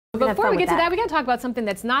But before we get to that, we got to talk about something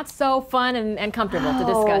that's not so fun and comfortable to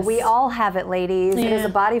discuss. We all have it, ladies. Yeah. It is a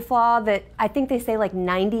body flaw that I think they say like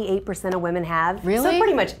 98% of women have. Really? So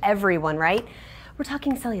pretty much everyone, right? We're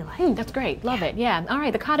talking cellulite. That's great. Love it. Yeah. All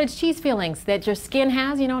right. The cottage cheese feelings that your skin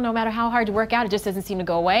has, you know, no matter how hard you work out, it just doesn't seem to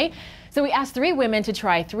go away. So we asked 3 women to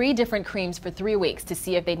try 3 different creams for 3 weeks to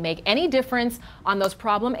see if they'd make any difference on those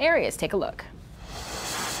problem areas. Take a look.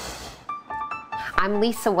 I'm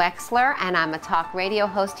Lisa Wexler, and I'm a talk radio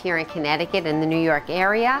host here in Connecticut in the New York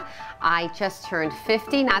area. I just turned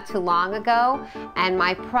 50 not too long ago, and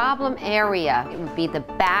my problem area would be the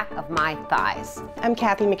back of my thighs. I'm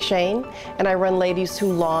Kathy McShane, and I run Ladies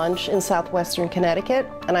Who Launch in southwestern Connecticut,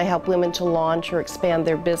 and I help women to launch or expand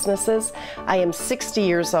their businesses. I am 60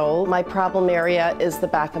 years old. My problem area is the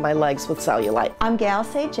back of my legs with cellulite. I'm Gail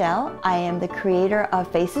Sagel. I am the creator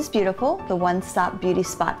of Face is Beautiful, the one-stop beauty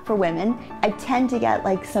spot for women. I tend to get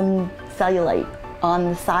like some cellulite on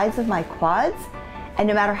the sides of my quads, and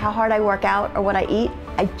no matter how hard I work out or what I eat,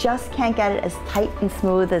 I just can't get it as tight and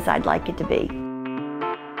smooth as I'd like it to be.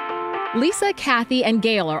 Lisa, Kathy, and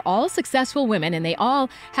Gail are all successful women, and they all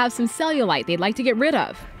have some cellulite they'd like to get rid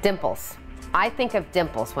of. Dimples. I think of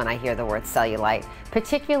dimples when I hear the word cellulite,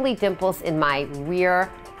 particularly dimples in my rear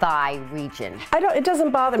thigh region. It doesn't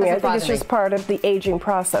bother me. I think it's just part of the aging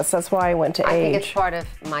process. That's why I went to age. I think it's part of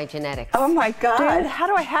my genetics. Oh my God! How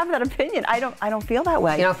do I have that opinion? I don't feel that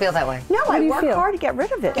way. You don't feel that way? No, I work hard to get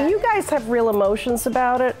rid of it. You guys have real emotions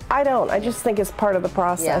about it. I don't. I just think it's part of the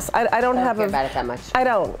process. Yeah. I don't have care about it that much. I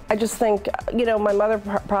don't. I just think, you know, my mother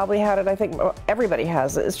probably had it. I think everybody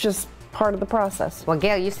has it. It's just part of the process. Well,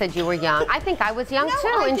 Gail, you said you were young. I think I was young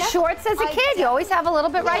too. In shorts as a kid, you always have a little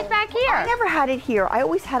bit right back here. I never had it here. I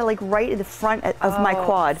always had it like right in the front of my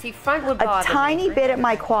quad. See, front would bother a tiny bit at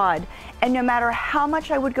my quad. And no matter how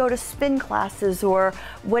much I would go to spin classes or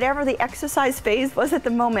whatever the exercise phase was at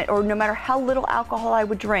the moment, or no matter how little alcohol I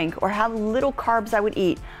would drink or how little carbs I would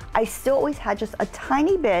eat, I still always had just a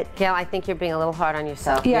tiny bit. Gail, I think you're being a little hard on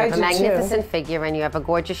yourself. Yeah, you have a magnificent figure and you have a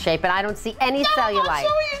gorgeous shape, and I don't see any cellulite. I'll show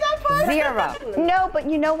you that part. Zero. No, but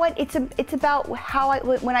you know what? It's about how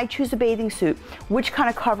when I choose a bathing suit, which kind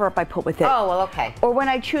of cover up I put with it. Oh, well, okay. Or when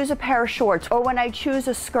I choose a pair of shorts, or when I choose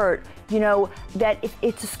a skirt, you know, that if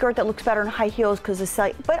it's a skirt that looks better in high heels because it's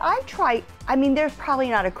like, but I try. I mean, there's probably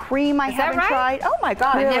not a cream I haven't tried. Oh my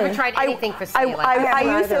God! I've never tried anything for cellulite.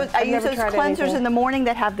 I use those cleansers in the morning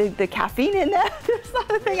that have the caffeine in them. There's not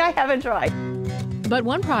a thing I haven't tried. But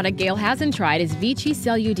one product Gail hasn't tried is Vichy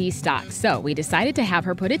Cellulite Stock, so we decided to have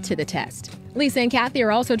her put it to the test. Lisa and Kathy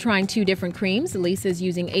are also trying 2 different creams. Lisa's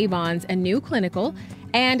using Avon's A New Clinical,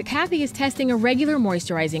 and Kathy is testing a regular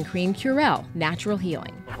moisturizing cream, Curel, Natural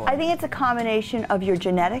Healing. I think it's a combination of your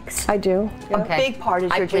genetics. I do. A big part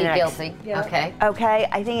is your genetics. I plead guilty. Yeah. Okay. Okay,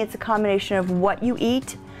 I think it's a combination of what you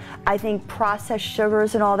eat. I think processed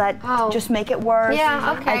sugars and all that just make it worse.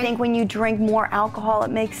 Yeah, okay. I think when you drink more alcohol,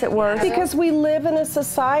 it makes it worse. Because we live in a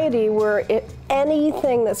society where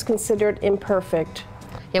anything that's considered imperfect.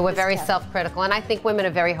 Yeah, we're very self-critical, and I think women are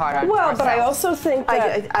very hard on ourselves. But I also think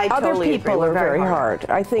that I other totally people agree. are very hard.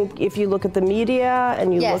 I think if you look at the media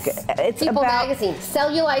and you look at it's People about magazine,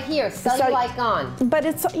 cellulite here, cellulite gone. But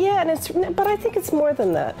but I think it's more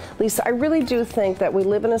than that, Lisa. I really do think that we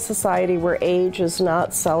live in a society where age is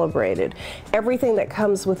not celebrated. Everything that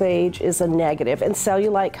comes with age is a negative, and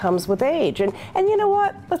cellulite comes with age. And you know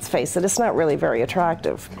what? Let's face it, it's not really very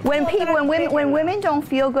attractive. When women don't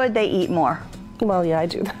feel good, they eat more. Well, yeah, I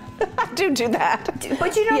do that. I do that.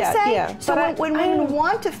 But you know what I'm saying? Yeah. So when women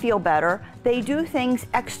want to feel better, they do things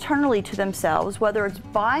externally to themselves, whether it's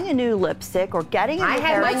buying a new lipstick or getting a new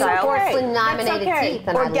hairstyle. I had my porcelain-nominated teeth,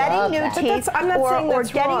 and or getting new teeth, I'm not saying that's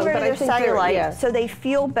or getting wrong, rid but of their cellulite, so they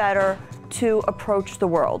feel better to approach the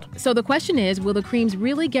world. So the question is, will the creams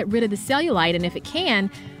really get rid of the cellulite? And if it can,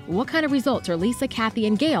 what kind of results are Lisa, Kathy,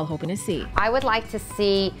 and Gail hoping to see? I would like to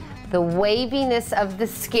see the waviness of the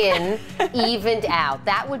skin evened out.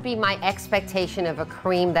 That would be my expectation of a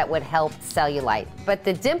cream that would help cellulite. But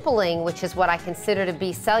the dimpling, which is what I consider to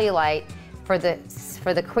be cellulite, for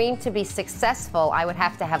the cream to be successful, I would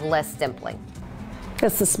have to have less dimpling.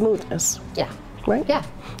 It's the smoothness. Yeah. Right? Yeah.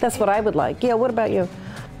 That's what I would like. Gail, what about you?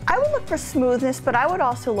 I would look for smoothness, but I would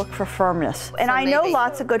also look for firmness. And I know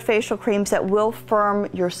lots of good facial creams that will firm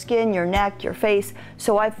your skin, your neck, your face.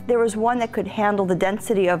 So there was one that could handle the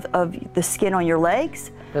density of the skin on your legs.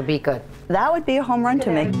 It would be good. That would be a home run to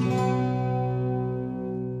me.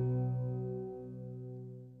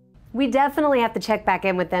 We definitely have to check back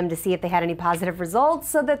in with them to see if they had any positive results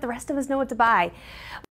so that the rest of us know what to buy.